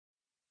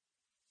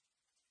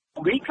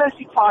We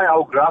classify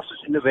our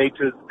grassroots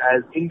innovators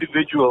as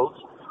individuals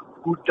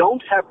who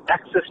don't have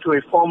access to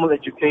a formal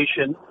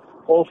education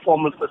or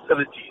formal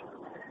facilities.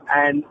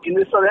 And in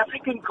the South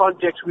African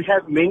context, we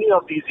have many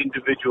of these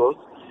individuals,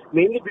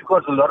 mainly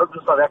because a lot of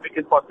the South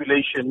African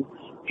population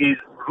is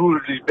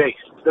rurally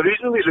based. The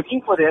reason we're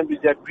looking for them is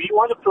that we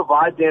want to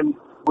provide them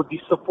with the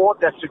support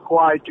that's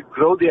required to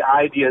grow their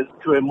ideas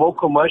to a more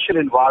commercial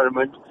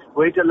environment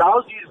where it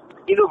allows these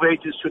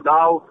innovators to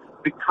now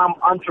become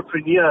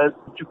entrepreneurs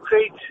to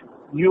create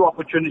new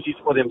opportunities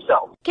for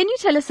themselves. Can you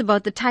tell us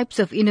about the types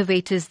of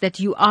innovators that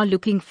you are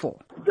looking for?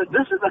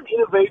 This is an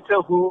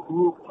innovator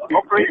who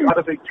operates out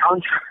of a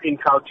township in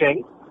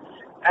Gauteng,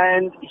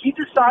 and he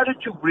decided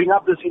to bring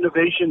up this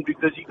innovation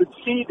because he could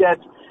see that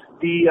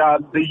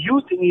the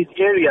youth in his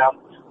area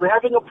were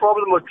having a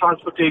problem with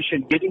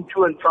transportation, getting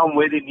to and from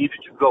where they needed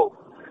to go.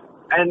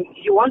 And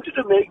he wanted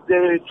to make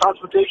the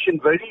transportation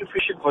very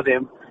efficient for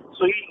them,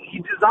 so he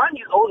designed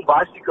his own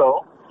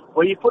bicycle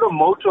where he put a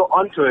motor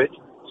onto it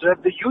so that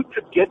the youth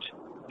could get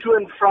to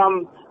and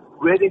from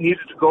where they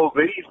needed to go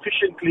very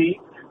efficiently.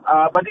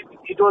 But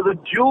it was a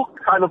dual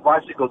kind of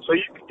bicycle. So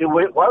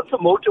once the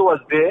motor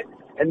was there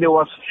and there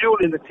was fuel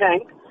in the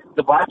tank,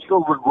 the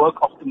bicycle would work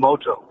off the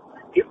motor.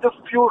 If the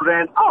fuel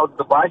ran out,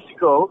 the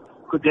bicycle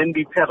could then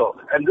be pedaled.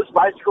 And this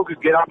bicycle could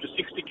get up to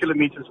 60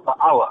 kilometers per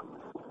hour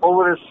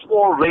over a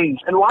small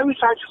range. And why we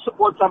try to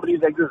support somebody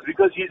like this?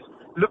 Because he's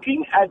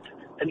looking at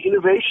an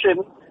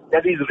innovation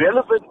that is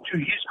relevant to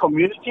his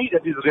community,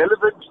 that is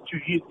relevant to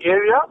his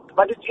area,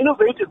 but it's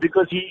innovative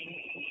because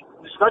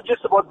it's not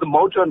just about the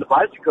motor and the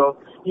bicycle.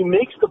 He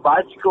makes the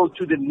bicycle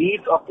to the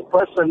needs of the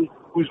person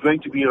who's going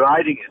to be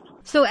riding it.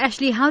 So,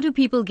 Ashley, how do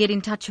people get in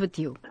touch with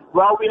you?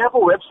 Well, we have a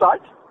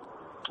website,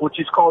 which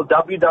is called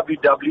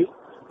www.tliu.co.za.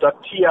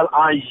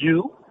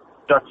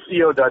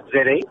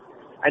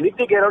 And if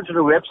they get onto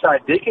the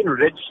website, they can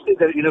register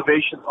their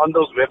innovations on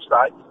those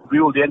websites.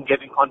 We will then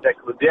get in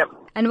contact with them.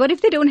 And what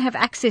if they don't have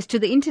access to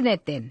the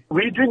internet then?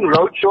 We're doing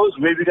roadshows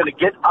where we're going to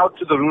get out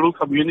to the rural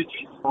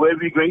communities, where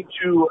we're going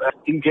to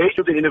engage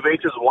with the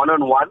innovators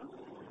one-on-one.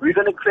 We're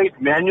going to create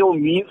manual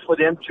means for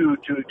them to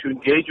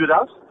engage with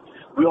us.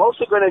 We're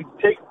also going to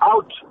take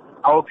out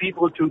our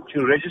people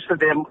to register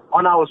them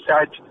on our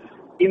site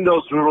in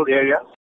those rural areas.